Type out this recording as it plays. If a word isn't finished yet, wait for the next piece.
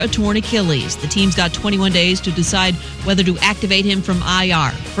a torn Achilles. The team's got 21 days to decide whether to activate him from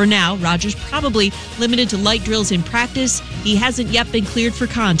IR. For now, Rodgers probably limited to light drills in practice. He hasn't yet been cleared for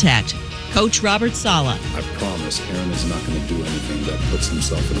contact. Coach Robert Saleh. I promise Aaron is not going to do anything that puts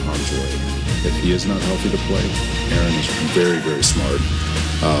himself in harm's way. If he is not healthy to play, Aaron is very, very smart.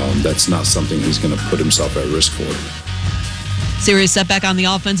 That's not something he's going to put himself at risk for. Serious setback on the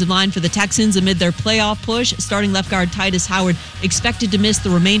offensive line for the Texans amid their playoff push. Starting left guard Titus Howard expected to miss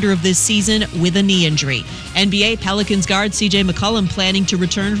the remainder of this season with a knee injury. NBA Pelicans guard C.J. McCollum planning to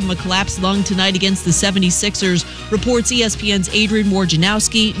return from a collapsed lung tonight against the 76ers, reports ESPN's Adrian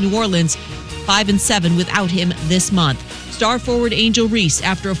Wojnarowski. New Orleans 5-7 without him this month. Star forward Angel Reese,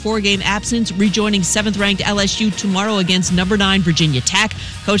 after a 4-game absence, rejoining 7th-ranked LSU tomorrow against number 9 Virginia Tech.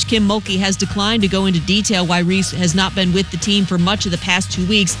 Coach Kim Mulkey has declined to go into detail why Reese has not been with the team for much of the past 2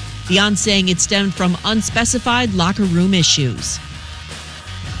 weeks, beyond saying it stemmed from unspecified locker room issues.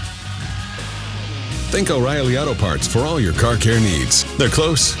 Think O'Reilly Auto Parts for all your car care needs. They're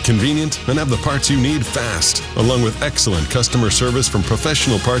close, convenient, and have the parts you need fast, along with excellent customer service from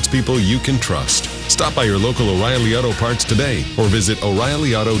professional parts people you can trust. Stop by your local O'Reilly Auto Parts today or visit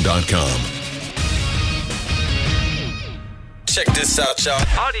O'ReillyAuto.com. Check this out, y'all.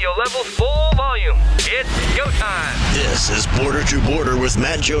 Audio levels full volume. It's go time. This is Border to Border with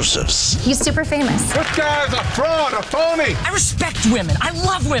Matt Josephs. He's super famous. This guy's a fraud, a phony. I respect women. I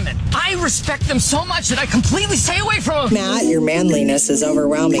love women. I respect them so much that I completely stay away from them. Matt, your manliness is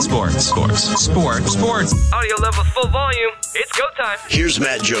overwhelming. Sports. Audio levels full volume. It's go time. Here's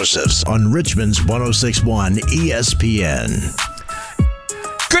Matt Josephs on Richmond's 106.1 ESPN.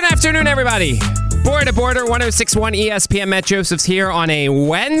 Good afternoon, everybody. Border to Border, 106.1 ESPN. Matt Josephs here on a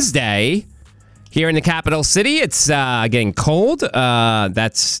Wednesday here in the capital city. It's getting cold.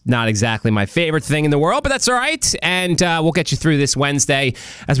 That's not exactly my favorite thing in the world, but that's all right. And we'll get you through this Wednesday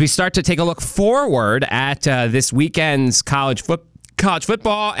as we start to take a look forward at this weekend's college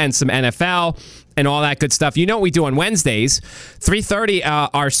football and some NFL and all that good stuff. You know what we do on Wednesdays. 3:30,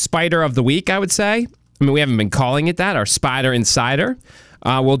 our Spider of the Week, I would say. I mean, we haven't been calling it that. Our Spider Insider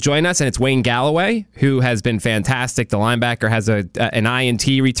will join us, and it's Wayne Galloway, who has been fantastic. The linebacker has an INT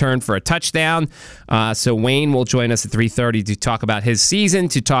return for a touchdown. So Wayne will join us at 3:30 to talk about his season,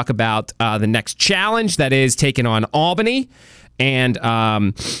 to talk about the next challenge that is taking on Albany. And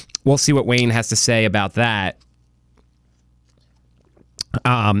we'll see what Wayne has to say about that.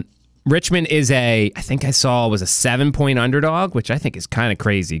 Richmond is I think I saw was a 7-point underdog, which I think is kind of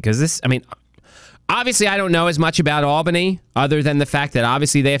crazy because obviously, I don't know as much about Albany other than the fact that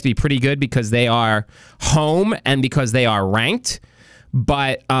obviously they have to be pretty good because they are home and because they are ranked.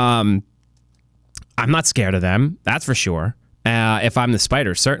 But I'm not scared of them, that's for sure. If I'm the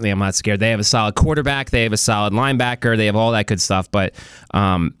Spiders, certainly I'm not scared. They have a solid quarterback. They have a solid linebacker. They have all that good stuff. But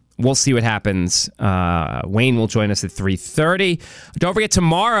we'll see what happens. Wayne will join us at 3:30. Don't forget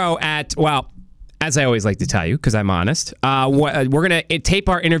tomorrow as I always like to tell you, because I'm honest, we're going to tape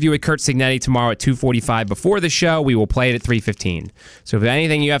our interview with Curt Cignetti tomorrow at 2:45 before the show. We will play it at 3:15. So if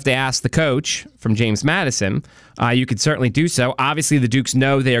anything you have to ask the coach from James Madison, you could certainly do so. Obviously, the Dukes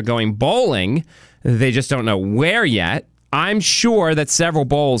know they are going bowling. They just don't know where yet. I'm sure that several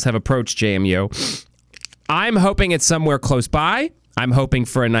bowls have approached JMU. I'm hoping it's somewhere close by. I'm hoping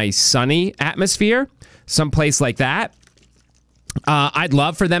for a nice sunny atmosphere, someplace like that. I'd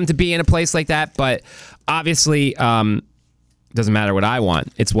love for them to be in a place like that, but obviously doesn't matter what I want.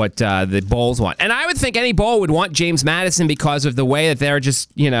 It's what the Bowls want. And I would think any bowl would want James Madison because of the way that they're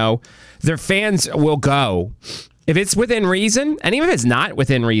just, their fans will go. If it's within reason, and even if it's not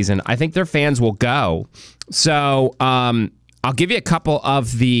within reason, I think their fans will go. So I'll give you a couple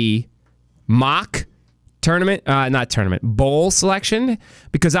of the mock bowl selection,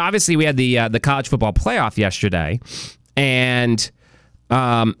 because obviously we had the college football playoff yesterday. And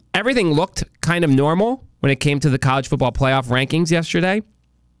everything looked kind of normal when it came to the college football playoff rankings yesterday.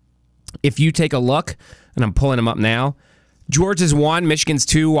 If you take a look, and I'm pulling them up now, Georgia's 1, Michigan's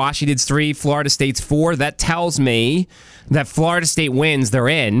 2, Washington's 3, Florida State's 4. That tells me that Florida State wins, they're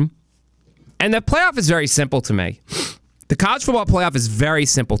in. And the playoff is very simple to me. The college football playoff is very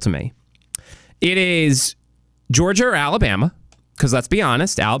simple to me. It is Georgia or Alabama, because let's be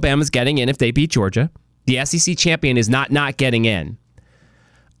honest, Alabama's getting in if they beat Georgia. The SEC champion is not getting in.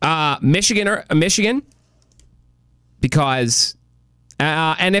 Michigan, because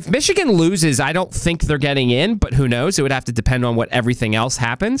and if Michigan loses, I don't think they're getting in, but who knows? It would have to depend on what everything else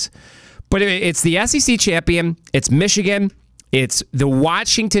happens. But it's the SEC champion. It's Michigan. It's the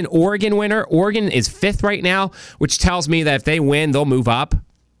Washington-Oregon winner. Oregon is 5th right now, which tells me that if they win, they'll move up.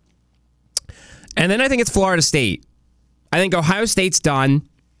 And then I think it's Florida State. I think Ohio State's done.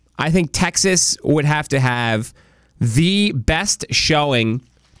 I think Texas would have to have the best showing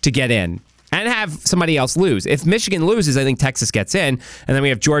to get in and have somebody else lose. If Michigan loses, I think Texas gets in, and then we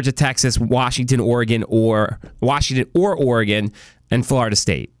have Georgia, Texas, Washington, Oregon, or Oregon, and Florida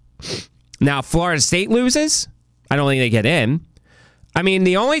State. Now, if Florida State loses, I don't think they get in. I mean,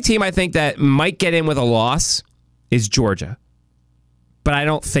 the only team I think that might get in with a loss is Georgia, but I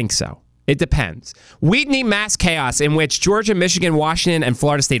don't think so. It depends. We'd need mass chaos in which Georgia, Michigan, Washington, and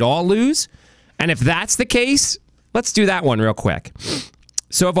Florida State all lose, and if that's the case, let's do that one real quick.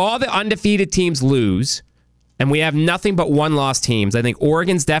 So if all the undefeated teams lose, and we have nothing but one-loss teams, I think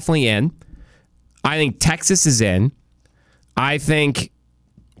Oregon's definitely in. I think Texas is in. I think...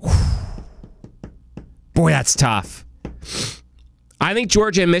 Boy, that's tough. I think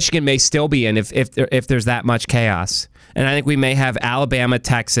Georgia and Michigan may still be in if there's that much chaos. And I think we may have Alabama,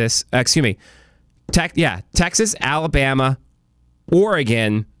 Texas... Texas, Alabama,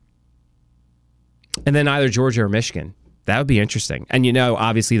 Oregon, and then either Georgia or Michigan. That would be interesting. And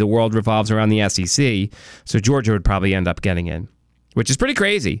obviously the world revolves around the SEC, so Georgia would probably end up getting in, which is pretty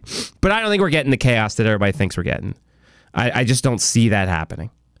crazy. But I don't think we're getting the chaos that everybody thinks we're getting. I just don't see that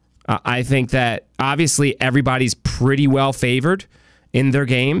happening. I think that obviously everybody's pretty well favored in their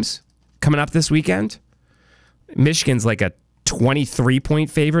games coming up this weekend. Michigan's like a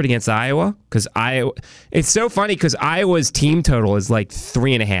 23-point favorite against Iowa because it's so funny because Iowa's team total is like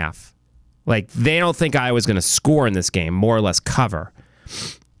 3.5. Like, they don't think Iowa's going to score in this game, more or less cover.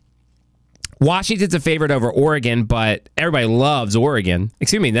 Washington's a favorite over Oregon, but everybody loves Oregon.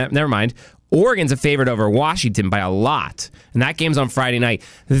 Excuse me, never mind. Oregon's a favorite over Washington by a lot, and that game's on Friday night.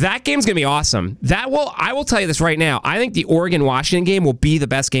 That game's going to be awesome. I will tell you this right now. I think the Oregon-Washington game will be the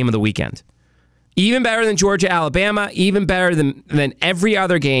best game of the weekend. Even better than Georgia-Alabama, even better than every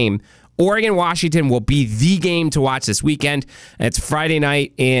other game. Oregon-Washington will be the game to watch this weekend. And it's Friday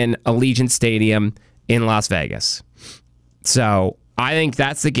night in Allegiant Stadium in Las Vegas. So I think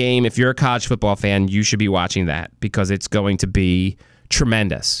that's the game. If you're a college football fan, you should be watching that because it's going to be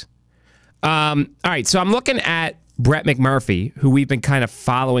tremendous. All right, so I'm looking at Brett McMurphy, who we've been kind of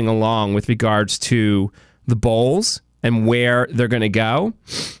following along with regards to the bowls and where they're going to go.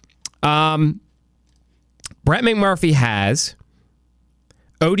 Brett McMurphy has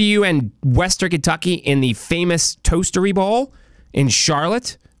ODU and Western Kentucky in the famous Toastery Bowl in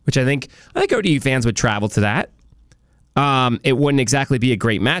Charlotte, which I think ODU fans would travel to that. It wouldn't exactly be a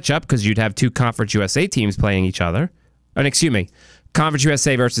great matchup because you'd have two Conference USA teams playing each other. And excuse me, Conference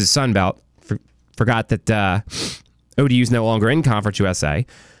USA versus Sun Belt. Forgot that ODU's no longer in Conference USA.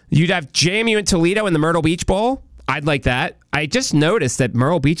 You'd have JMU and Toledo in the Myrtle Beach Bowl. I'd like that. I just noticed that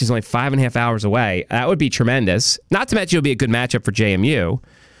Myrtle Beach is only 5.5 hours away. That would be tremendous. Not to mention it would be a good matchup for JMU.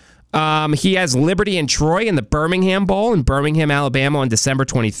 He has Liberty and Troy in the Birmingham Bowl in Birmingham, Alabama on December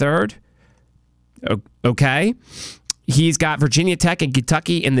 23rd. Okay. He's got Virginia Tech and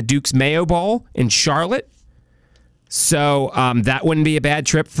Kentucky in the Duke's Mayo Bowl in Charlotte. So that wouldn't be a bad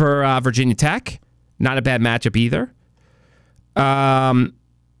trip for Virginia Tech. Not a bad matchup either. And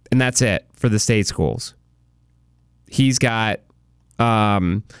that's it for the state schools. He's got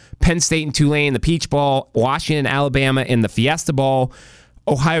Penn State and Tulane in the Peach Bowl, Washington, Alabama in the Fiesta Bowl,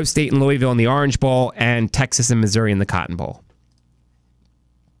 Ohio State and Louisville in the Orange Bowl, and Texas and Missouri in the Cotton Bowl.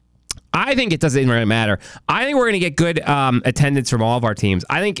 I think it doesn't really matter. I think we're going to get good attendance from all of our teams.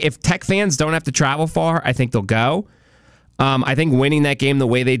 I think if Tech fans don't have to travel far, I think they'll go. I think winning that game the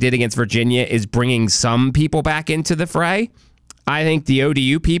way they did against Virginia is bringing some people back into the fray. I think the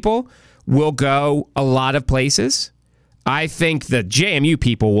ODU people will go a lot of places. I think the JMU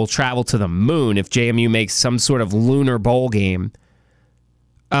people will travel to the moon if JMU makes some sort of lunar bowl game.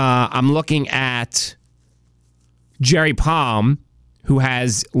 I'm looking at Jerry Palm, who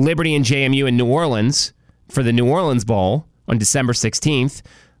has Liberty and JMU in New Orleans for the New Orleans Bowl on December 16th.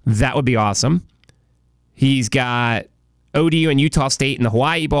 That would be awesome. He's got ODU and Utah State in the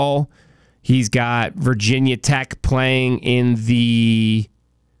Hawaii Bowl. He's got Virginia Tech playing in the...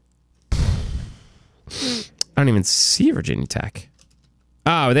 I don't even see Virginia Tech.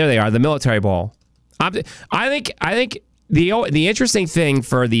 Oh, there they are, the Military Bowl. I think the interesting thing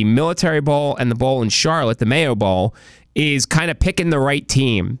for the Military Bowl and the bowl in Charlotte, the Mayo Bowl, is kind of picking the right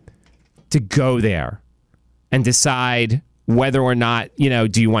team to go there and decide whether or not,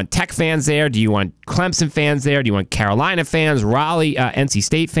 do you want Tech fans there? Do you want Clemson fans there? Do you want Carolina fans, Raleigh, NC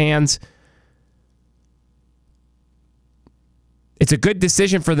State fans? It's a good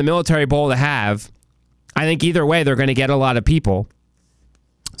decision for the Military Bowl to have. I think either way, they're going to get a lot of people.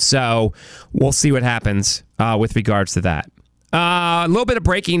 So we'll see what happens with regards to that. A little bit of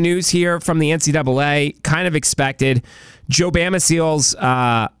breaking news here from the NCAA, kind of expected. Joe Bamaseals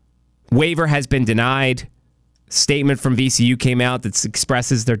Waiver has been denied. Statement from VCU came out that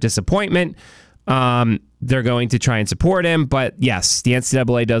expresses their disappointment. They're going to try and support him. But yes, the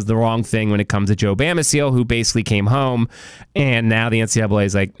NCAA does the wrong thing when it comes to Joe Bamaseal, who basically came home. And now the NCAA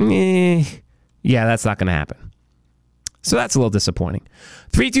is like, yeah, that's not going to happen. So that's a little disappointing.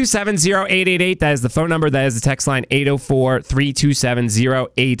 327-0888, that is the phone number. That is the text line,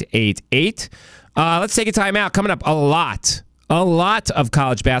 804-327-0888. Let's take a timeout. Coming up, a lot of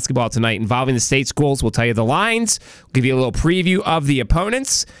college basketball tonight involving the state schools. We'll tell you the lines. We'll give you a little preview of the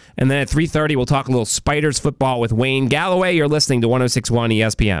opponents. And then at 3:30, we'll talk a little Spiders football with Wayne Galloway. You're listening to 106.1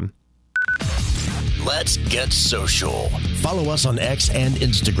 ESPN. Let's get social. Follow us on X and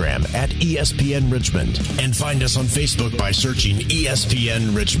Instagram at ESPN Richmond. And find us on Facebook by searching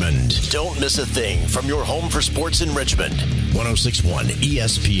ESPN Richmond. Don't miss a thing from your home for sports in Richmond. 106.1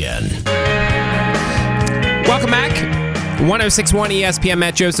 ESPN. Welcome back. 106.1 ESPN.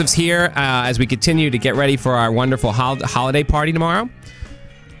 Matt Joseph's here as we continue to get ready for our wonderful holiday party tomorrow.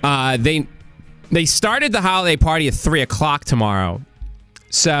 They started the holiday party at 3 o'clock tomorrow.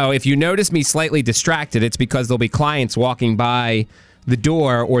 So if you notice me slightly distracted, it's because there'll be clients walking by the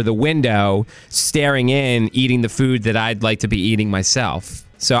door or the window, staring in, eating the food that I'd like to be eating myself.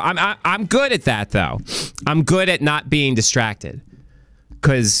 So I'm good at that, though. I'm good at not being distracted.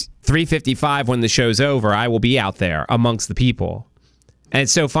 Because 3:55, when the show's over, I will be out there amongst the people. And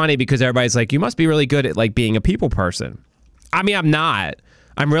it's so funny because everybody's like, you must be really good at like being a people person. I mean, I'm not.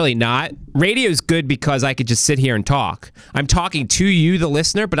 I'm really not. Radio's good because I could just sit here and talk. I'm talking to you, the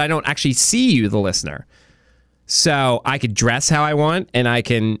listener, but I don't actually see you, the listener. So I could dress how I want and I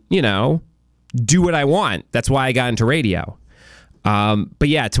can, do what I want. That's why I got into radio. But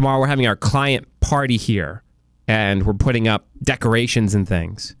yeah, tomorrow we're having our client party here and we're putting up decorations and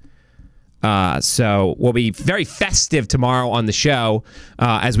things. So we'll be very festive tomorrow on the show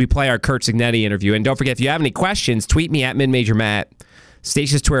as we play our Kurt Signetti interview. And don't forget, if you have any questions, tweet me at MidMajorMatt.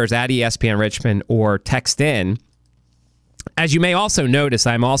 Station's Twitter is at ESPN Richmond, or text in. As you may also notice,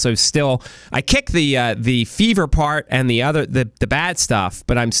 I'm also still, I kick the fever part and the bad stuff,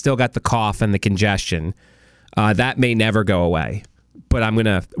 but I'm still got the cough and the congestion. That may never go away. But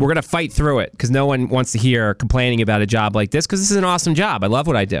we're gonna fight through it because no one wants to hear complaining about a job like this because this is an awesome job. I love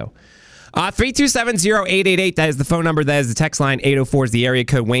what I do. 327-0888, that is the phone number. That is the text line. 804 is the area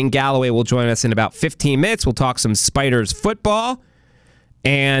code. Wayne Galloway will join us in about 15 minutes. We'll talk some Spiders football.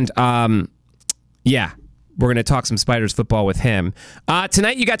 And, we're going to talk some Spiders football with him.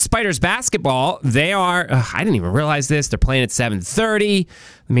 Tonight, you got Spiders basketball. They are, I didn't even realize this, they're playing at 7:30.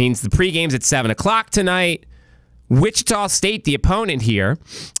 That means the pregame's at 7 o'clock tonight. Wichita State, the opponent here.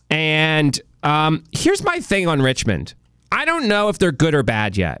 And here's my thing on Richmond. I don't know if they're good or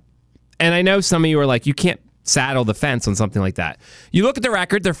bad yet. And I know some of you are like, you can't saddle the fence on something like that. You look at the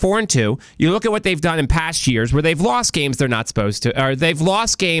record, they're 4-2. You look at what they've done in past years where they've lost games they're not supposed to, or they've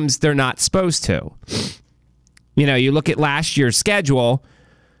lost games they're not supposed to. You look at last year's schedule,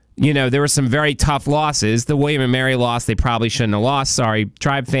 there were some very tough losses. The William and Mary loss, they probably shouldn't have lost. Sorry,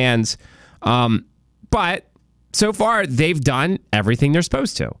 Tribe fans. But so far, they've done everything they're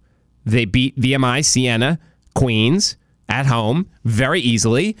supposed to. They beat VMI, Siena, Queens at home very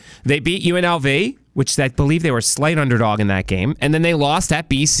easily. They beat UNLV, which I believe they were a slight underdog in that game. And then they lost at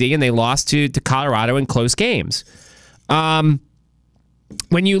BC, and they lost to Colorado in close games.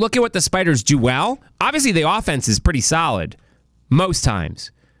 When you look at what the Spiders do well, obviously the offense is pretty solid most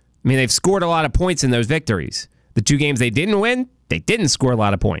times. I mean, they've scored a lot of points in those victories. The two games they didn't win, they didn't score a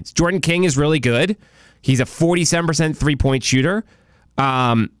lot of points. Jordan King is really good. He's a 47% three-point shooter.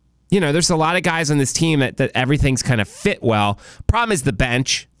 There's a lot of guys on this team that everything's kind of fit well. Problem is the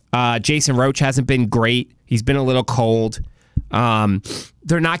bench. Jason Roach hasn't been great. He's been a little cold.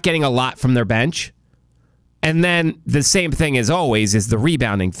 They're not getting a lot from their bench. And then the same thing as always is the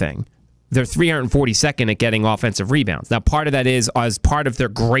rebounding thing. They're 342nd at getting offensive rebounds. Now, part of that is as part of their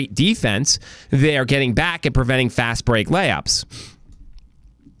great defense, they are getting back at preventing fast break layups.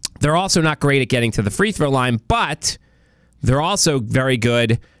 They're also not great at getting to the free throw line, but they're also very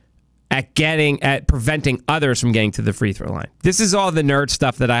good at preventing others from getting to the free throw line. This is all the nerd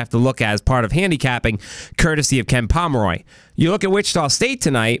stuff that I have to look at as part of handicapping, courtesy of Ken Pomeroy. You look at Wichita State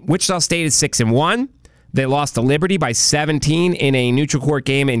tonight. Wichita State is 6-1. They lost to Liberty by 17 in a neutral court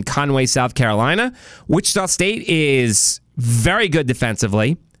game in Conway, South Carolina. Wichita State is very good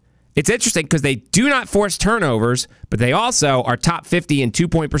defensively. It's interesting because they do not force turnovers, but they also are top 50 in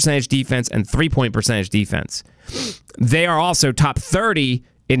 2-point percentage defense and 3-point percentage defense. They are also top 30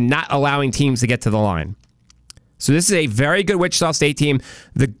 in not allowing teams to get to the line. So this is a very good Wichita State team.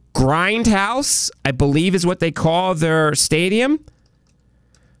 The Grindhouse, I believe, is what they call their stadium.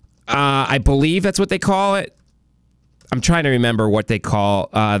 I believe that's what they call it. I'm trying to remember what they call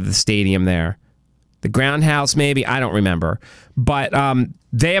the stadium there. The Ground House, maybe? I don't remember. But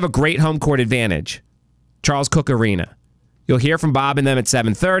they have a great home court advantage. Charles Cook Arena. You'll hear from Bob and them at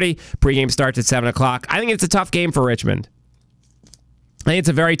 7:30. Pregame starts at 7 o'clock. I think it's a tough game for Richmond. I think it's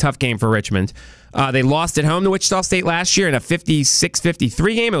a very tough game for Richmond. They lost at home to Wichita State last year in a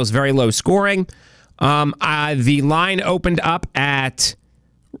 56-53 game. It was very low scoring. The line opened up at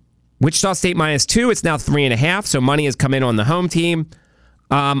Wichita State -2. It's now 3.5, so money has come in on the home team.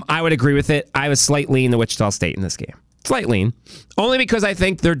 I would agree with it. I was slight lean to Wichita State in this game. Slight lean. Only because I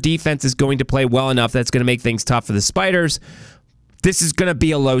think their defense is going to play well enough that's going to make things tough for the Spiders. This is going to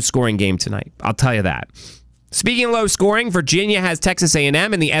be a low-scoring game tonight. I'll tell you that. Speaking of low scoring, Virginia has Texas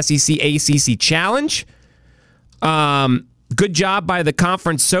A&M in the SEC ACC Challenge. Good job by the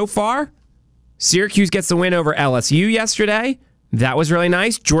conference so far. Syracuse gets the win over LSU yesterday. That was really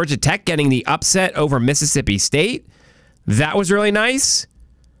nice. Georgia Tech getting the upset over Mississippi State. That was really nice.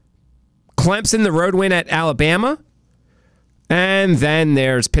 Clemson, the road win at Alabama. And then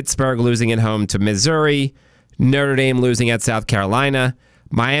there's Pittsburgh losing at home to Missouri. Notre Dame losing at South Carolina.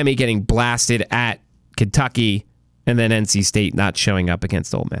 Miami getting blasted at Kentucky. And then NC State not showing up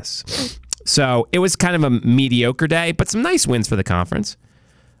against Ole Miss. So it was kind of a mediocre day, but some nice wins for the conference.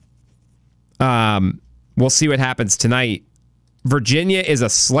 We'll see what happens tonight. Virginia is a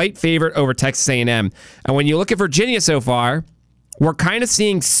slight favorite over Texas A&M. And when you look at Virginia so far, we're kind of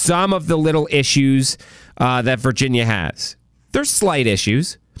seeing some of the little issues that Virginia has. They're slight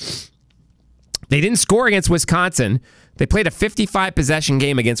issues. They didn't score against Wisconsin. They played a 55-possession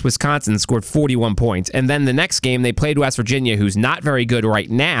game against Wisconsin and scored 41 points. And then the next game, they played West Virginia, who's not very good right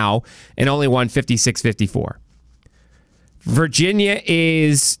now, and only won 56-54. Virginia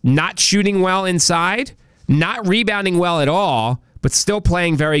is not shooting well inside, not rebounding well at all, but still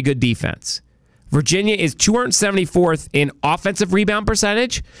playing very good defense. Virginia is 274th in offensive rebound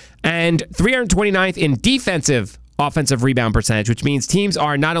percentage and 329th in defensive offensive rebound percentage, which means teams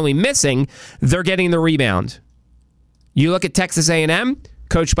are not only missing, they're getting the rebound. You look at Texas A&M,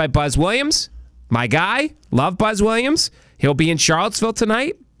 coached by Buzz Williams. My guy, love Buzz Williams. He'll be in Charlottesville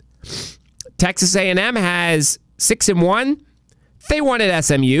tonight. Texas A&M has 6-1. They won at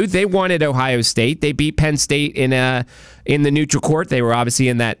SMU. They won at Ohio State. They beat Penn State in the neutral court. They were obviously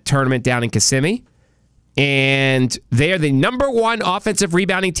in that tournament down in Kissimmee. And they are the #1 offensive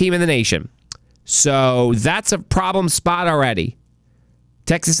rebounding team in the nation. So that's a problem spot already.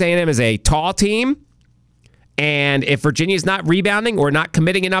 Texas A&M is a tall team. And if Virginia's not rebounding or not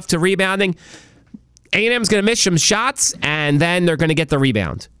committing enough to rebounding, A&M's going to miss some shots, and then they're going to get the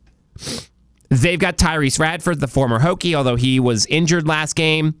rebound. They've got Tyrese Radford, the former Hokie, although he was injured last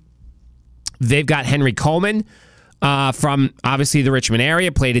game. They've got Henry Coleman from, obviously, the Richmond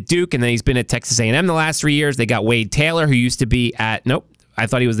area, played at Duke, and then he's been at Texas A&M the last 3 years. They got Wade Taylor, who used to be at, I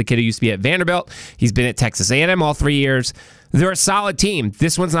thought he was the kid who used to be at Vanderbilt. He's been at Texas A&M all 3 years. They're a solid team.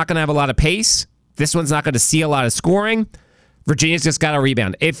 This one's not going to have a lot of pace. This one's not going to see a lot of scoring. Virginia's just got to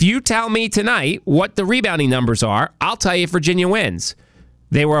rebound. If you tell me tonight what the rebounding numbers are, I'll tell you if Virginia wins.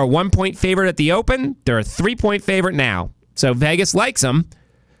 They were a 1-point favorite at the Open. They're a 3-point favorite now. So Vegas likes them.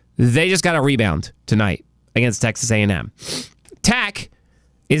 They just got to rebound tonight against Texas A&M. Tech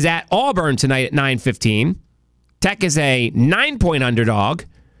is at Auburn tonight at 9:15. Tech is a 9-point underdog.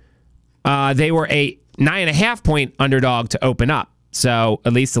 They were a 9.5-point underdog to open up. So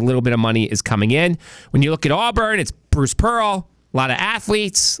at least a little bit of money is coming in. When you look at Auburn, it's Bruce Pearl, a lot of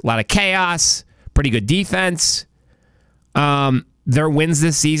athletes, a lot of chaos, pretty good defense. Their wins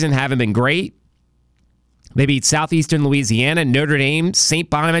this season haven't been great. They beat Southeastern Louisiana, Notre Dame, St.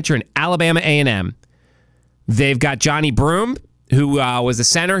 Bonaventure, and Alabama A&M. They've got Johnny Broome, who was a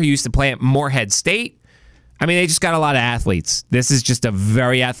center who used to play at Morehead State. I mean, they just got a lot of athletes. This is just a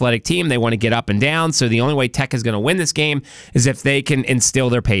very athletic team. They want to get up and down, so the only way Tech is going to win this game is if they can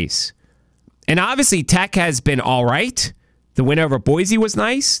instill their pace. And obviously, Tech has been all right. The win over Boise was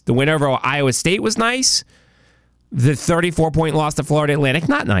nice. The win over Iowa State was nice. The 34-point loss to Florida Atlantic,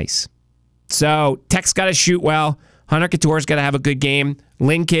 not nice. So Tech's got to shoot well. Hunter Couture's got to have a good game.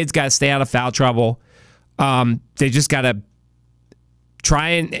 Lynn Kidd's got to stay out of foul trouble. They just got to try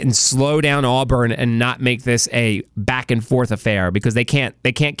and slow down Auburn and not make this a back-and-forth affair because they can't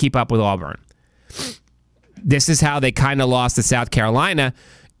keep up with Auburn. This is how they kind of lost to South Carolina.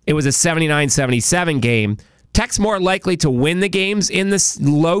 It was a 79-77 game. Tech's more likely to win the games in the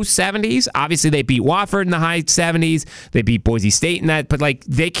low 70s. Obviously, they beat Wofford in the high 70s. They beat Boise State in that. But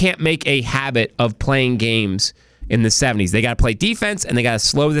they can't make a habit of playing games in the 70s. They got to play defense, and they got to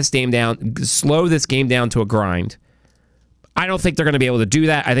slow this game down to a grind. I don't think they're going to be able to do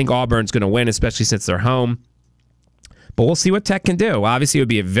that. I think Auburn's going to win, especially since they're home. But we'll see what Tech can do. Obviously, it would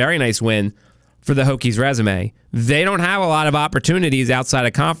be a very nice win for the Hokies' resume. They don't have a lot of opportunities outside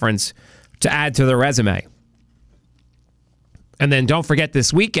of conference to add to their resume. And then don't forget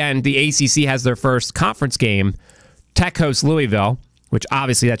this weekend, the ACC has their first conference game. Tech hosts Louisville, which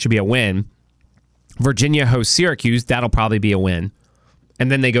obviously that should be a win. Virginia hosts Syracuse. That'll probably be a win.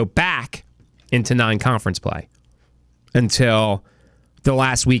 And then they go back into non-conference play until the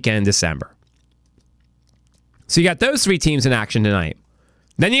last weekend in December. So you got those three teams in action tonight.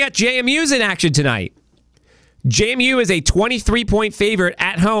 Then you got JMU's in action tonight. JMU is a 23-point favorite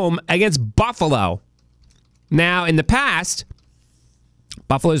at home against Buffalo. Now, in the past,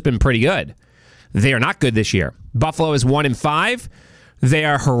 Buffalo's been pretty good. They are not good this year. Buffalo is 1-5. They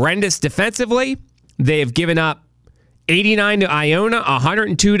are horrendous defensively. They have given up 89 to Iona,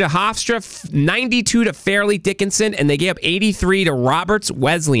 102 to Hofstra, 92 to Fairleigh Dickinson, and they gave up 83 to Roberts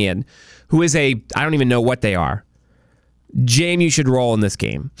Wesleyan, who is I don't even know what they are. JMU should roll in this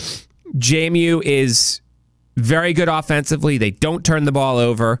game. JMU is very good offensively. They don't turn the ball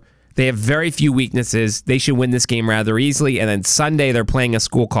over. They have very few weaknesses. They should win this game rather easily. And then Sunday, they're playing a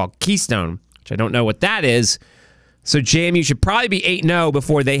school called Keystone, which I don't know what that is. So JMU should probably be 8-0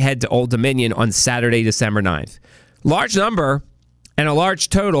 before they head to Old Dominion on Saturday, December 9th. Large number and a large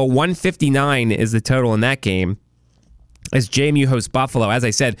total, 159 is the total in that game, as JMU hosts Buffalo. As I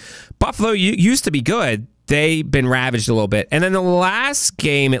said, Buffalo used to be good. They've been ravaged a little bit. And then the last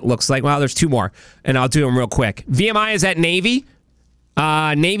game, it looks like, well, there's two more, and I'll do them real quick. VMI is at Navy.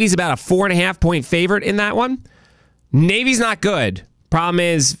 Navy's about a 4.5-point favorite in that one. Navy's not good. Problem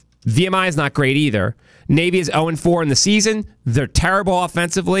is, VMI is not great either. Navy is 0-4 in the season. They're terrible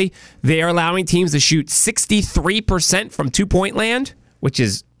offensively. They are allowing teams to shoot 63% from two-point land, which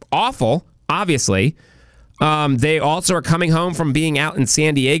is awful, obviously. They also are coming home from being out in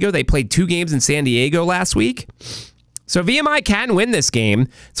San Diego. They played 2 games in San Diego last week. So VMI can win this game.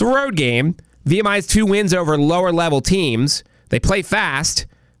 It's a road game. VMI has 2 wins over lower-level teams. They play fast.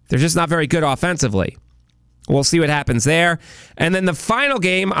 They're just not very good offensively. We'll see what happens there. And then the final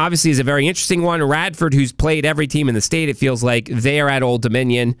game, obviously, is a very interesting one. Radford, who's played every team in the state, it feels like they are at Old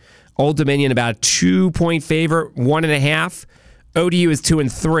Dominion. Old Dominion about a 2-point favorite, 1.5. ODU is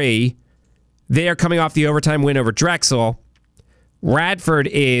 2-3. They are coming off the overtime win over Drexel. Radford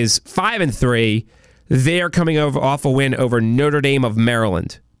is 5-3. They are coming off a win over Notre Dame of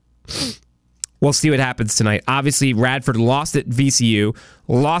Maryland. We'll see what happens tonight. Obviously, Radford lost at VCU,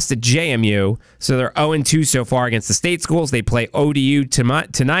 lost at JMU, so they're 0-2 so far against the state schools. They play ODU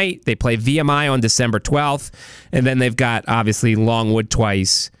tonight. They play VMI on December 12th, and then they've got, obviously, Longwood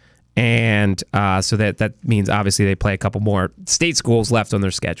twice, and so that means, obviously, they play a couple more state schools left on their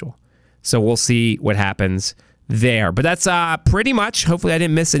schedule. So we'll see what happens there. But that's pretty much, hopefully I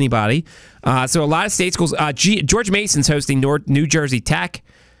didn't miss anybody. So a lot of state schools. George Mason's hosting New Jersey Tech.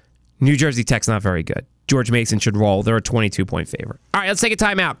 New Jersey Tech's not very good. George Mason should roll. They're a 22-point favorite. All right, let's take a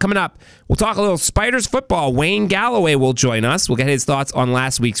timeout. Coming up, we'll talk a little Spiders football. Wayne Galloway will join us. We'll get his thoughts on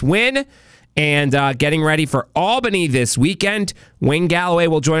last week's win and getting ready for Albany this weekend. Wayne Galloway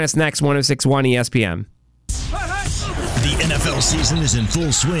will join us next, 106.1 ESPN. The NFL season is in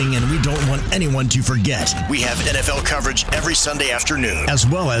full swing, and we don't want anyone to forget. We have NFL coverage every Sunday afternoon, as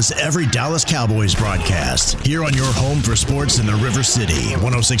well as every Dallas Cowboys broadcast. Here on your home for sports in the River City,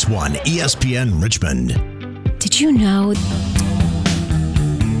 106.1 ESPN Richmond. Did you know...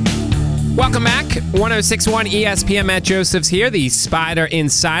 Welcome back. 106.1 ESPN. Matt Josephs here, the Spider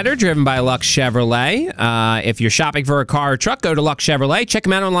Insider, driven by Lux Chevrolet. If you're shopping for a car or truck, go to Lux Chevrolet. Check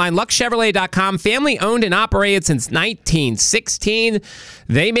them out online, luxchevrolet.com. Family owned and operated since 1916.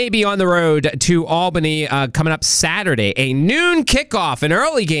 They may be on the road to Albany coming up Saturday. A noon kickoff, an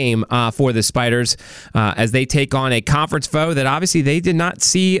early game for the Spiders as they take on a conference foe that obviously they did not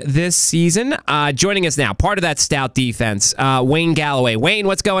see this season. Joining us now, part of that stout defense, Wayne Galloway. Wayne,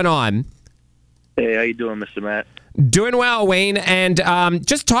 what's going on? Hey, how you doing, Mr. Matt? Doing well, Wayne. And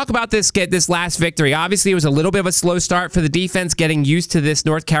just talk about this last victory. Obviously, it was a little bit of a slow start for the defense getting used to this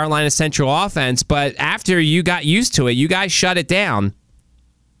North Carolina Central offense. But after you got used to it, you guys shut it down.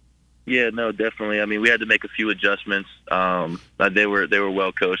 Yeah, no, definitely. I mean, we had to make a few adjustments. They were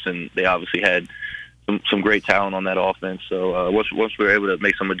well coached, and they obviously had some great talent on that offense. So once we were able to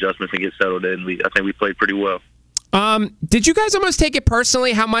make some adjustments and get settled in, I think we played pretty well. Did you guys almost take it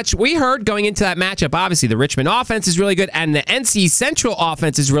personally how much we heard going into that matchup? Obviously, the Richmond offense is really good, and the NC Central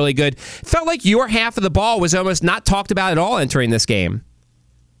offense is really good. Felt like your half of the ball was almost not talked about at all entering this game.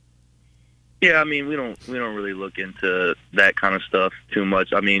 Yeah, I mean, we don't really look into that kind of stuff too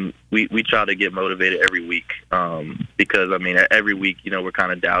much. I mean, we try to get motivated every week because, I mean, every week, we're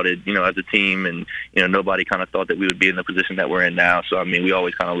kind of doubted, as a team, and, nobody kind of thought that we would be in the position that we're in now. So, I mean, we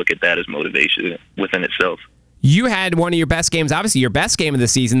always kind of look at that as motivation within itself. You had one of your best games, obviously your best game of the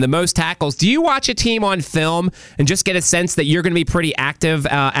season, the most tackles. Do you watch a team on film and just get a sense that you're going to be pretty active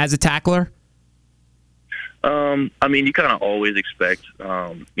as a tackler? I mean, you kind of always expect,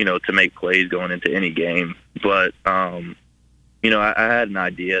 to make plays going into any game. But, I had an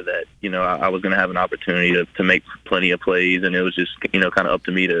idea that, I was going to have an opportunity to make plenty of plays, and it was just, kind of up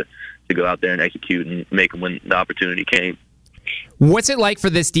to me to go out there and execute and make them when the opportunity came. What's it like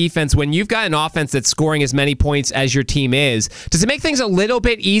for this defense when you've got an offense that's scoring as many points as your team is? Does it make things a little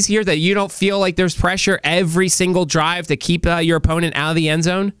bit easier that you don't feel like there's pressure every single drive to keep your opponent out of the end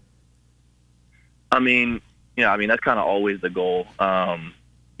zone? I mean, that's kind of always the goal,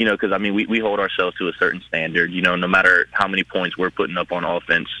 because, I mean, we hold ourselves to a certain standard, no matter how many points we're putting up on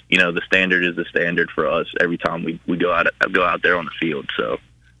offense, the standard is the standard for us every time we go out there on the field. So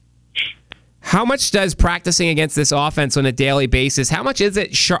how much does practicing against this offense on a daily basis, how much is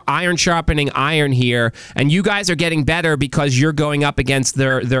it iron sharpening iron here, and you guys are getting better because you're going up against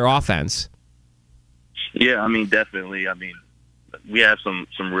their offense? Yeah, I mean, definitely. I mean, we have some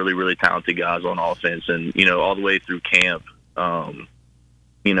really, really talented guys on offense, and, all the way through camp, it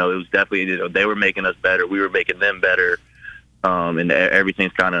was definitely, they were making us better. We were making them better, and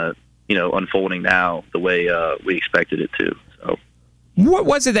everything's kind of, unfolding now the way we expected it to. So. What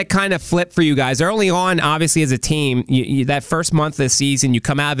was it that kind of flipped for you guys? Early on, obviously, as a team, that first month of the season, you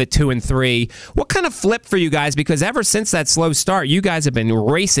come out of it 2-3. What kind of flipped for you guys? Because ever since that slow start, you guys have been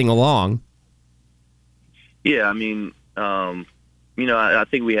racing along. Yeah, I mean, I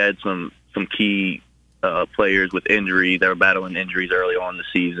think we had some key players with injury. They were battling injuries early on in the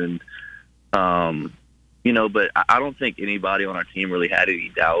season. But I don't think anybody on our team really had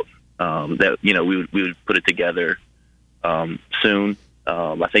any doubt that, we would put it together soon.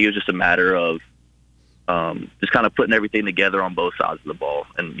 I think it was just a matter of just kind of putting everything together on both sides of the ball.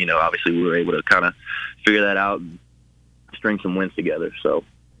 And, obviously we were able to kind of figure that out and string some wins together. So.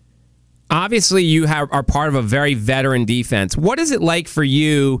 Obviously, you are part of a very veteran defense. What is it like for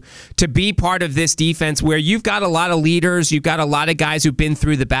you to be part of this defense where you've got a lot of leaders, you've got a lot of guys who've been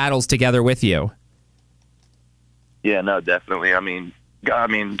through the battles together with you? Yeah, no, definitely. I mean,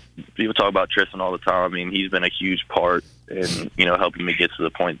 people talk about Tristan all the time. I mean, he's been a huge part in, helping me get to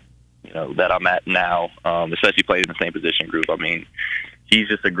the point, that I'm at now, especially playing in the same position group. I mean, he's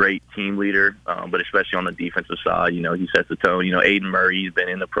just a great team leader, but especially on the defensive side, he sets the tone. Aiden Murray's been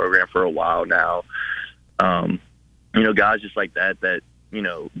in the program for a while now. Guys just like that,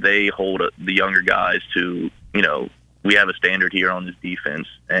 they hold the younger guys to, we have a standard here on this defense,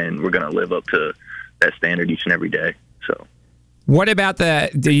 and we're going to live up to that standard each and every day. So. What about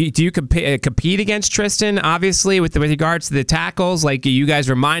do you compete against Tristan, obviously, with regards to the tackles? Like, are you guys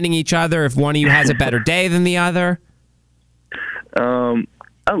reminding each other if one of you has a better day than the other?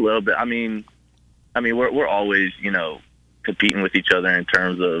 A little bit. I mean, we're always, competing with each other in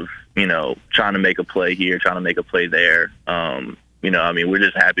terms of, trying to make a play here, trying to make a play there. We're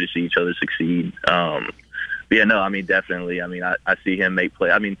just happy to see each other succeed. But yeah, no, I mean, definitely. I mean, I see him make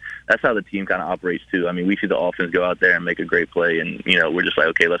play. I mean, that's how the team kind of operates too. I mean, we see the offense go out there and make a great play, and we're just like,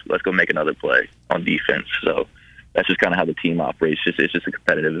 okay, let's go make another play on defense. So that's just kind of how the team operates. It's just a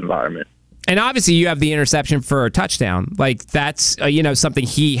competitive environment. And obviously, you have the interception for a touchdown. Like, that's something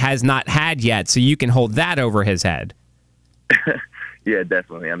he has not had yet, so you can hold that over his head. Yeah,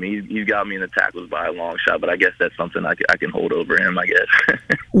 definitely. I mean, he's got me in the tackles by a long shot, but I guess that's something I can hold over him, I guess.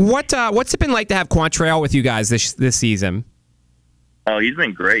 What's it been like to have Quantrell with you guys this season? Oh, he's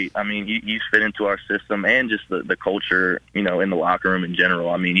been great. I mean, he's fit into our system and just the culture, in the locker room in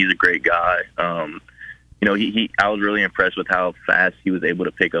general. I mean, he's a great guy. I was really impressed with how fast he was able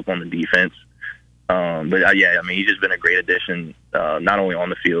to pick up on the defense. Yeah, I mean, he's just been a great addition, not only on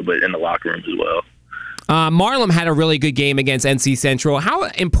the field, but in the locker room as well. Marlon had a really good game against NC Central. How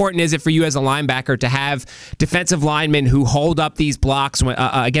important is it for you as a linebacker to have defensive linemen who hold up these blocks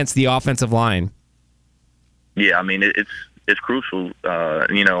against the offensive line? Yeah, I mean, it's crucial.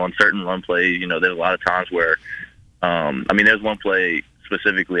 On certain run plays, there's a lot of times where, there's one play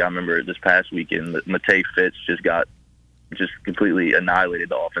specifically I remember this past weekend, Matei Fitz just completely annihilated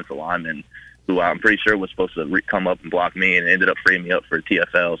the offensive lineman, who I'm pretty sure was supposed to come up and block me, and ended up freeing me up for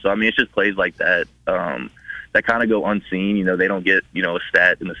TFL. So, I mean, it's just plays like that that kind of go unseen. They don't get, a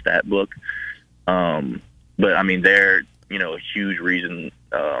stat in the stat book. But, I mean, they're, a huge reason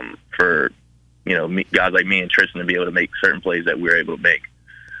for, guys like me and Tristan to be able to make certain plays that we're able to make.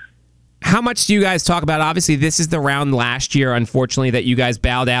 How much do you guys talk about? Obviously, this is the round last year, unfortunately, that you guys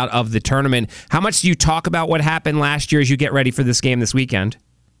bowed out of the tournament. How much do you talk about what happened last year as you get ready for this game this weekend?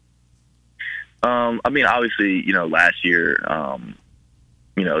 I mean, obviously, last year,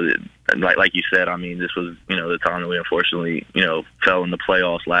 like you said, I mean, this was, the time that we unfortunately, fell in the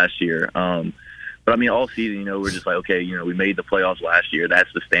playoffs last year. But I mean, all season, we're just like, okay, we made the playoffs last year.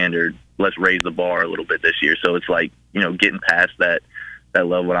 That's the standard. Let's raise the bar a little bit this year. So it's like, getting past that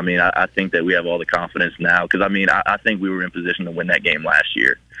level. I mean, I think that we have all the confidence now because, I mean, I think we were in position to win that game last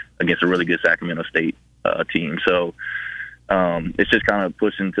year against a really good Sacramento State team. So it's just kind of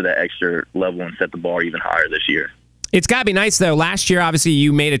pushing to that extra level and set the bar even higher this year. It's got to be nice, though. Last year, obviously,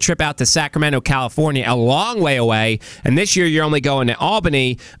 you made a trip out to Sacramento, California, a long way away. And this year, you're only going to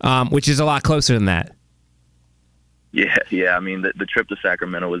Albany, which is a lot closer than that. Yeah. I mean, the trip to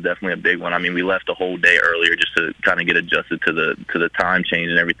Sacramento was definitely a big one. I mean, we left a whole day earlier just to kind of get adjusted to the time change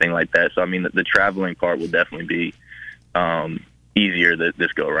and everything like that. So, I mean, the traveling part will definitely be easier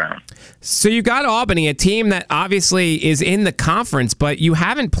this go around. So you got Albany, a team that obviously is in the conference, but you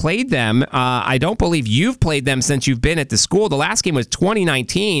haven't played them. I don't believe you've played them since you've been at the school. The last game was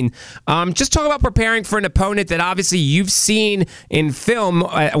 2019. Just talk about preparing for an opponent that obviously you've seen in film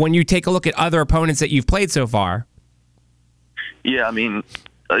when you take a look at other opponents that you've played so far. Yeah, I mean,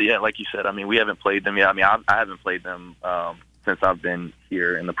 like you said, I mean, we haven't played them yet. I mean, I haven't played them since I've been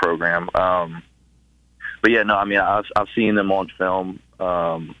here in the program. But yeah, no, I mean, I've seen them on film,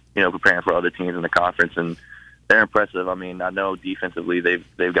 preparing for other teams in the conference, and they're impressive. I mean, I know defensively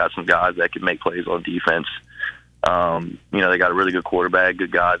they've got some guys that can make plays on defense. They got a really good quarterback,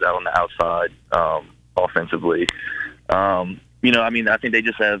 good guys out on the outside offensively. I mean, I think they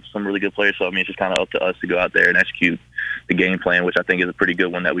just have some really good players. So I mean, it's just kind of up to us to go out there and execute the game plan, which I think is a pretty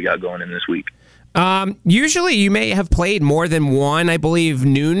good one that we got going in this week. Usually you may have played more than one, I believe,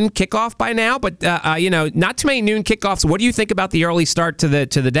 noon kickoff by now, but not too many noon kickoffs. What do you think about the early start to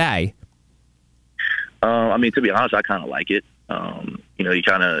the day? I mean, to be honest, I kind of like it. You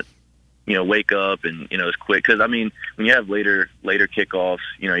kind of, wake up and, it's quick. Because, I mean, when you have later kickoffs,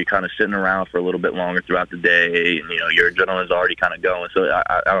 you're kind of sitting around for a little bit longer throughout the day, and, your adrenaline's already kind of going. So,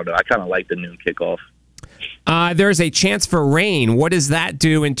 I don't know. I kind of like the noon kickoff. There's a chance for rain. What does that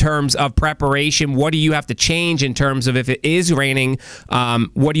do in terms of preparation? What do you have to change in terms of if it is raining?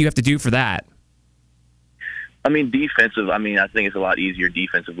 What do you have to do for that? I mean, I think it's a lot easier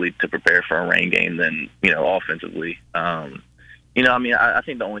defensively to prepare for a rain game than, offensively. I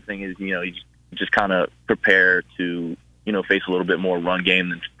think the only thing is, you just kind of prepare to, face a little bit more run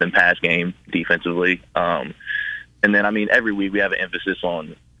game than pass game defensively. And then, I mean, every week we have an emphasis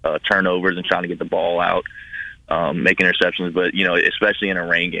on turnovers and trying to get the ball out, making interceptions. But especially in a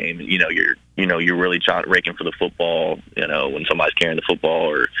rain game, you're really raking for the football. When somebody's carrying the football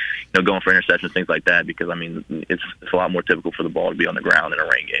or going for interceptions, things like that. Because I mean, it's a lot more typical for the ball to be on the ground in a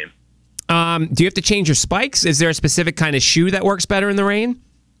rain game. Do you have to change your spikes? Is there a specific kind of shoe that works better in the rain?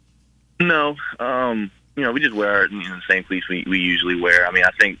 No, we just wear the same cleats we usually wear. I mean,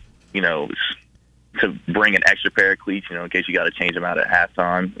 I think to bring an extra pair of cleats, in case you got to change them out at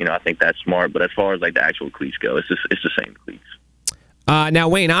halftime. I think that's smart. But as far as like the actual cleats go, it's the same cleats. Now,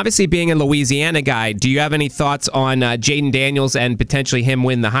 Wayne, obviously being a Louisiana guy, do you have any thoughts on Jaden Daniels and potentially him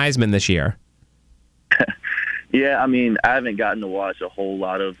win the Heisman this year? Yeah, I mean, I haven't gotten to watch a whole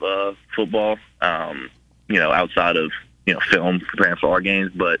lot of football, outside of film preparing for our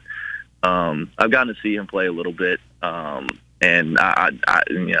games. But I've gotten to see him play a little bit, and I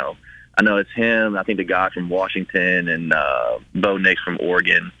know it's him. I think the guy from Washington and Bo Nix from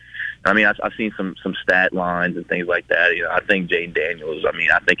Oregon. I mean, I've seen some stat lines and things like that. I think Jaden Daniels. I mean,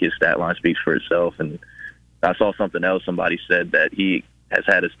 I think his stat line speaks for itself. And I saw something else. Somebody said that he has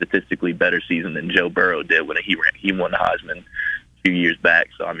had a statistically better season than Joe Burrow did when he won the Heisman a few years back.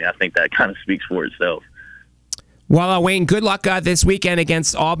 So I mean, I think that kind of speaks for itself. Well, Wayne, good luck this weekend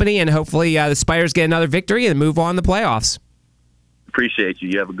against Albany, and hopefully the Spiders get another victory and move on to the playoffs. Appreciate you.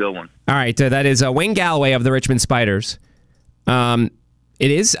 You have a good one. All right, that is Wayne Galloway of the Richmond Spiders. It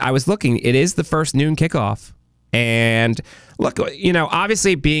is the first noon kickoff. And look,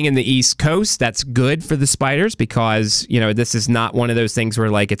 obviously being in the East Coast, that's good for the Spiders because, this is not one of those things where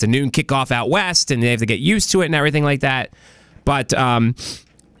like it's a noon kickoff out west and they have to get used to it and everything like that. But,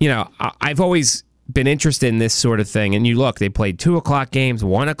 I've always been interested in this sort of thing. And they played 2 o'clock games,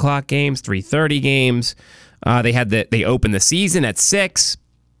 1 o'clock games, 3:30 games. They opened the season at 6.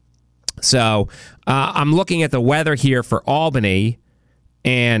 So I'm looking at the weather here for Albany,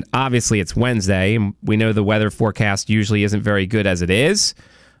 and obviously it's Wednesday, and we know the weather forecast usually isn't very good as it is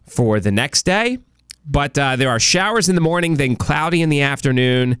for the next day. But there are showers in the morning, then cloudy in the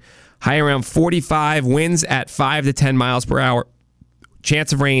afternoon, high around 45, winds at 5 to 10 miles per hour.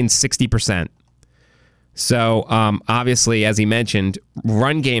 Chance of rain, 60%. So, obviously, as he mentioned,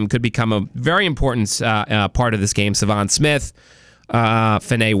 run game could become a very important part of this game. Savon Smith,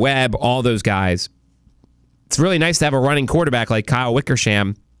 Finney Webb, all those guys. It's really nice to have a running quarterback like Kyle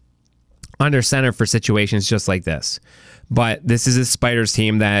Wickersham under center for situations just like this. But this is a Spiders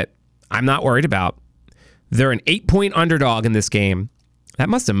team that I'm not worried about. They're an 8-point underdog in this game. That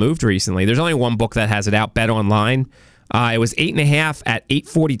must have moved recently. There's only one book that has it out, Bet Online. It was 8.5 at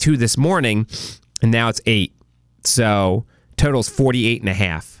 8:42 this morning, and now it's 8. So total's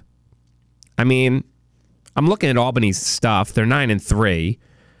 48.5. I mean, I'm looking at Albany's stuff. They're 9-3.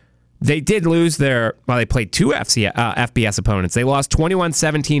 They did lose they played two FBS opponents. They lost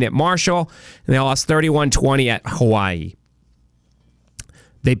 21-17 at Marshall, and they lost 31-20 at Hawaii.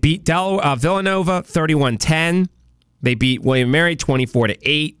 They beat Villanova 31-10. They beat William & Mary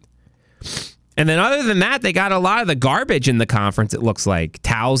 24-8. And then other than that, they got a lot of the garbage in the conference, it looks like.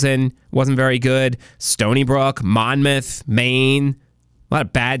 Towson wasn't very good. Stony Brook, Monmouth, Maine. A lot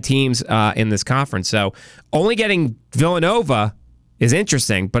of bad teams in this conference. So only getting Villanova is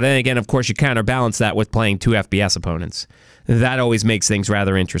interesting. But then again, of course, you counterbalance that with playing two FBS opponents. That always makes things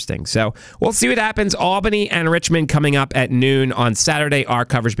rather interesting. So we'll see what happens. Albany and Richmond coming up at noon on Saturday. Our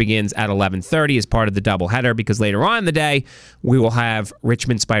coverage begins at 11:30 as part of the doubleheader, because later on in the day, we will have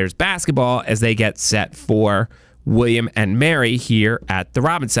Richmond Spiders basketball as they get set for William and Mary here at the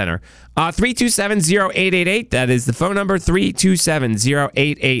Robins Center. 327-0888. That is the phone number,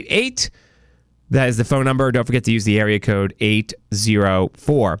 327-0888. That is the phone number. Don't forget to use the area code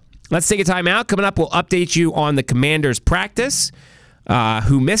 804. Let's take a timeout. Coming up, we'll update you on the Commanders practice,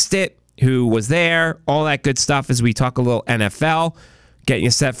 who missed it, who was there, all that good stuff as we talk a little NFL, getting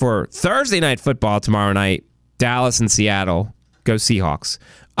you set for Thursday night football tomorrow night, Dallas and Seattle. Go Seahawks.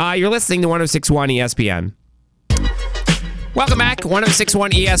 You're listening to 106.1 ESPN. Welcome back.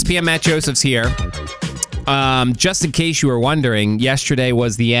 106.1 ESPN. Matt Josephs here. Just in case you were wondering, yesterday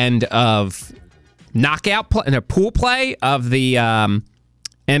was the end of knockout play, and a pool play of the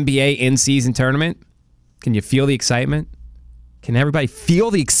NBA in-season tournament. Can you feel the excitement? Can everybody feel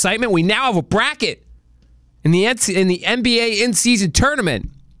the excitement? We now have a bracket in the NBA in-season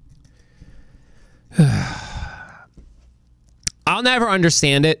tournament. I'll never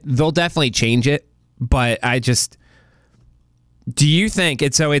understand it. They'll definitely change it, but do you think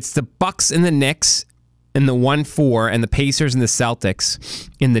it's the Bucks and the Knicks in the 1-4, and the Pacers and the Celtics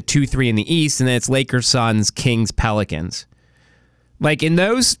in the 2-3 in the East, and then it's Lakers, Suns, Kings, Pelicans. Like, in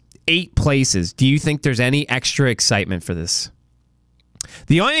those 8 places, do you think there's any extra excitement for this?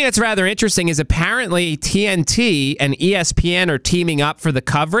 The only thing that's rather interesting is apparently TNT and ESPN are teaming up for the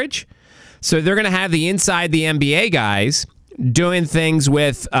coverage. So they're going to have the Inside the NBA guys doing things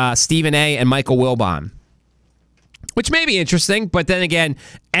with Stephen A. and Michael Wilbon, which may be interesting. But then again,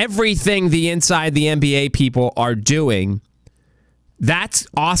 everything the Inside the NBA people are doing, that's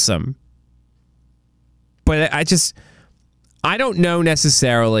awesome. But I don't know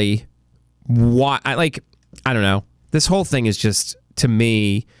necessarily why. I don't know. This whole thing is just, to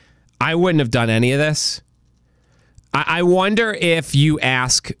me, I wouldn't have done any of this. I wonder if you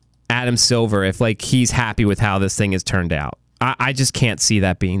ask Adam Silver if he's happy with how this thing has turned out. I just can't see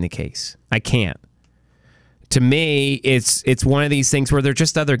that being the case. I can't. To me, it's one of these things where they're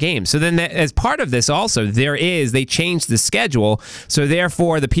just other games. So then as part of this also, they changed the schedule. So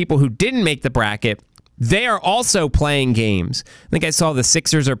therefore, the people who didn't make the bracket, they are also playing games. I think I saw the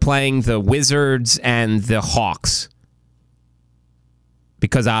Sixers are playing the Wizards and the Hawks,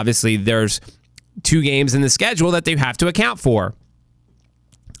 because obviously there's 2 games in the schedule that they have to account for.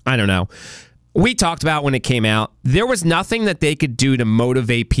 I don't know. We talked about when it came out, there was nothing that they could do to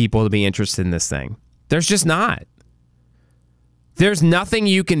motivate people to be interested in this thing. There's just not. There's nothing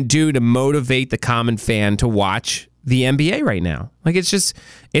you can do to motivate the common fan to watch the NBA right now. It's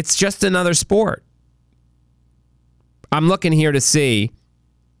just another sport. I'm looking here to see,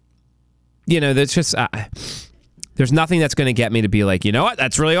 there's nothing that's going to get me to be like, you know what,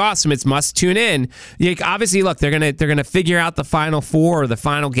 that's really awesome. It's must tune in. Obviously, look, they're gonna figure out the Final Four or the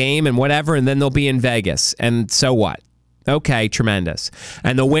final game and whatever, and then they'll be in Vegas. And so what? Okay, tremendous.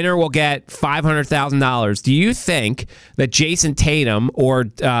 And the winner will get $500,000. Do you think that Jason Tatum or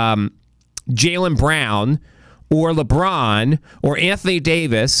Jaylen Brown or LeBron or Anthony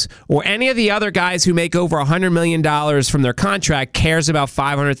Davis or any of the other guys who make over $100 million from their contract cares about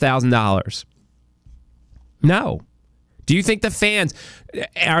 $500,000? No. Do you think the fans...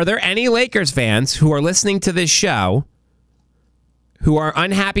 Are there any Lakers fans who are listening to this show who are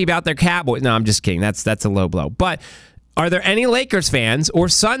unhappy about their Cowboys? No, I'm just kidding. That's a low blow. But Are there any Lakers fans or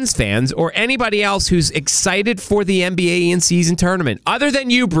Suns fans or anybody else who's excited for the NBA in-season tournament? Other than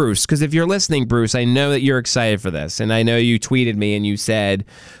you, Bruce, because if you're listening, Bruce, I know that you're excited for this. And I know you tweeted me and you said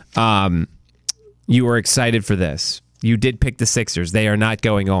you were excited for this. You did pick the Sixers. They are not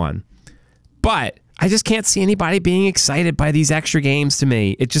going on. But I just can't see anybody being excited by these extra games to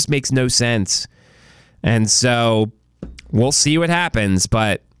me. It just makes no sense. And so we'll see what happens,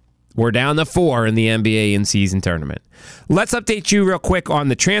 but we're down to 4 in the NBA in-season tournament. Let's update you real quick on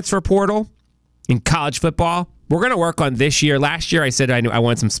the transfer portal in college football. We're going to work on this year. Last year I said I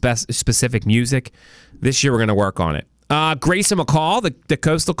want some specific music. This year we're going to work on it. Grayson McCall, the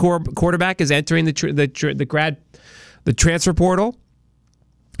Coastal quarterback, is entering the transfer portal.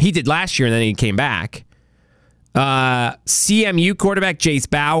 He did last year and then he came back. CMU quarterback Jace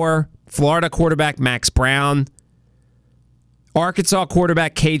Bauer, Florida quarterback Max Brown, Arkansas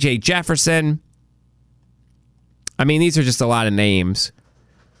quarterback KJ Jefferson. I mean, these are just a lot of names.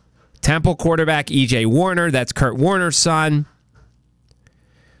 Temple quarterback EJ Warner, that's Kurt Warner's son.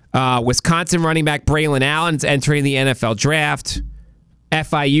 Wisconsin running back Braylon Allen's entering the NFL draft.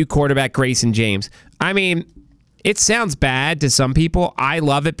 FIU quarterback Grayson James. I mean, it sounds bad to some people. I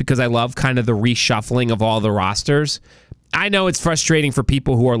love it because I love kind of the reshuffling of all the rosters. I know it's frustrating for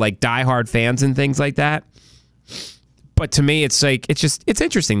people who are like diehard fans and things like that. But to me, it's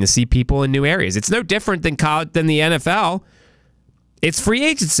interesting to see people in new areas. It's no different than the NFL. It's free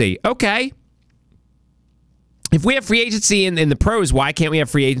agency. Okay. If we have free agency in the pros, why can't we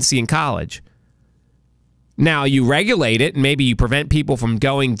have free agency in college? Now, you regulate it, and maybe you prevent people from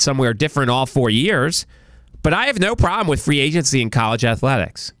going somewhere different all 4 years. But I have no problem with free agency in college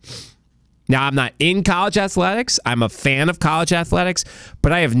athletics. Now, I'm not in college athletics. I'm a fan of college athletics.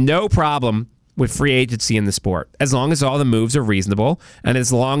 But I have no problem with free agency in the sport, as long as all the moves are reasonable and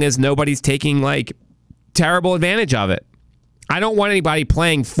as long as nobody's taking like terrible advantage of it. I don't want anybody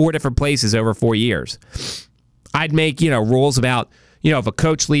playing 4 different places over 4 years. I'd make, rules about, if a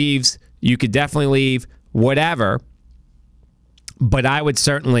coach leaves, you could definitely leave, whatever. But I would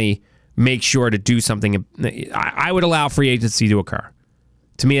certainly make sure to do something. I would allow free agency to occur.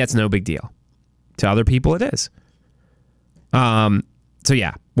 To me, that's no big deal. To other people, it is. So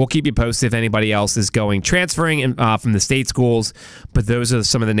yeah, we'll keep you posted if anybody else is transferring from the state schools. But those are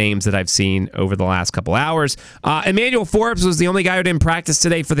some of the names that I've seen over the last couple hours. Emmanuel Forbes was the only guy who didn't practice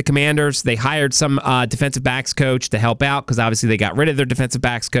today for the Commanders. They hired some defensive backs coach to help out because obviously they got rid of their defensive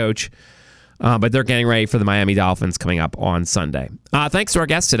backs coach. But they're getting ready for the Miami Dolphins coming up on Sunday. Thanks to our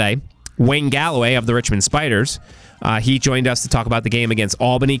guest today, Wayne Galloway of the Richmond Spiders. He joined us to talk about the game against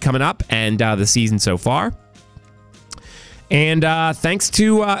Albany coming up and the season so far. And thanks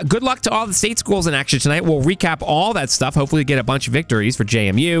to good luck to all the state schools in action tonight. We'll recap all that stuff. Hopefully get a bunch of victories for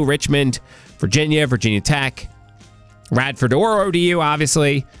JMU, Richmond, Virginia Tech, Radford or ODU,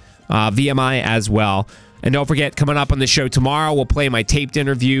 obviously, VMI as well. And don't forget, coming up on the show tomorrow, we'll play my taped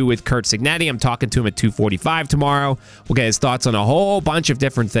interview with Kurt Signetti. I'm talking to him at 2:45 tomorrow. We'll get his thoughts on a whole bunch of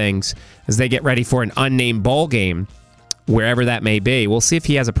different things as they get ready for an unnamed bowl game, wherever that may be. We'll see if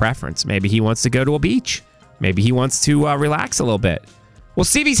he has a preference. Maybe he wants to go to a beach. Maybe he wants to relax a little bit. We'll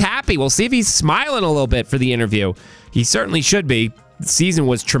see if he's happy. We'll see if he's smiling a little bit for the interview. He certainly should be. The season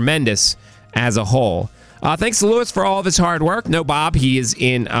was tremendous as a whole. Thanks to Lewis for all of his hard work. No Bob. He is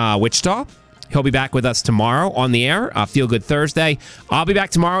in Wichita. He'll be back with us tomorrow on the air. Feel Good Thursday. I'll be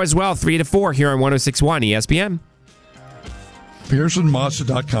back tomorrow as well, 3 to 4 here on 106.1 ESPN.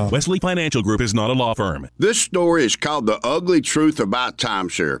 PearsonMazda.com. Wesley Financial Group is not a law firm. This story is called The Ugly Truth About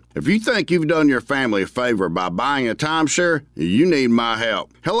Timeshare. If you think you've done your family a favor by buying a timeshare, you need my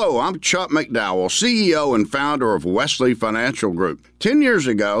help. Hello, I'm Chuck McDowell, CEO and founder of Wesley Financial Group. 10 years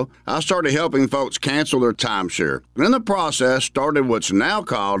ago, I started helping folks cancel their timeshare. And in the process, started what's now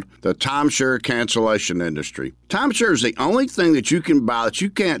called the timeshare cancellation industry. Timeshare is the only thing that you can buy that you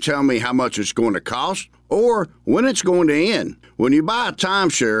can't tell me how much it's going to cost or when it's going to end. When you buy a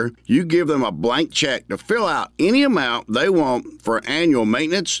timeshare, you give them a blank check to fill out any amount they want for annual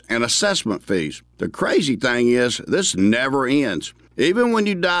maintenance and assessment fees. The crazy thing is, this never ends. Even when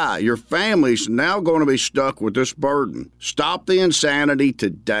you die, your family's now going to be stuck with this burden. Stop the insanity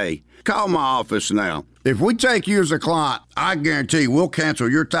today. Call my office now. If we take you as a client, I guarantee we'll cancel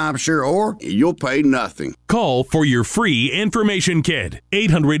your timeshare or you'll pay nothing. Call for your free information kit.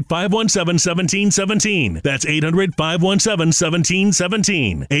 800-517-1717. That's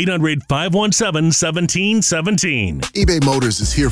 800-517-1717. 800-517-1717. eBay Motors is here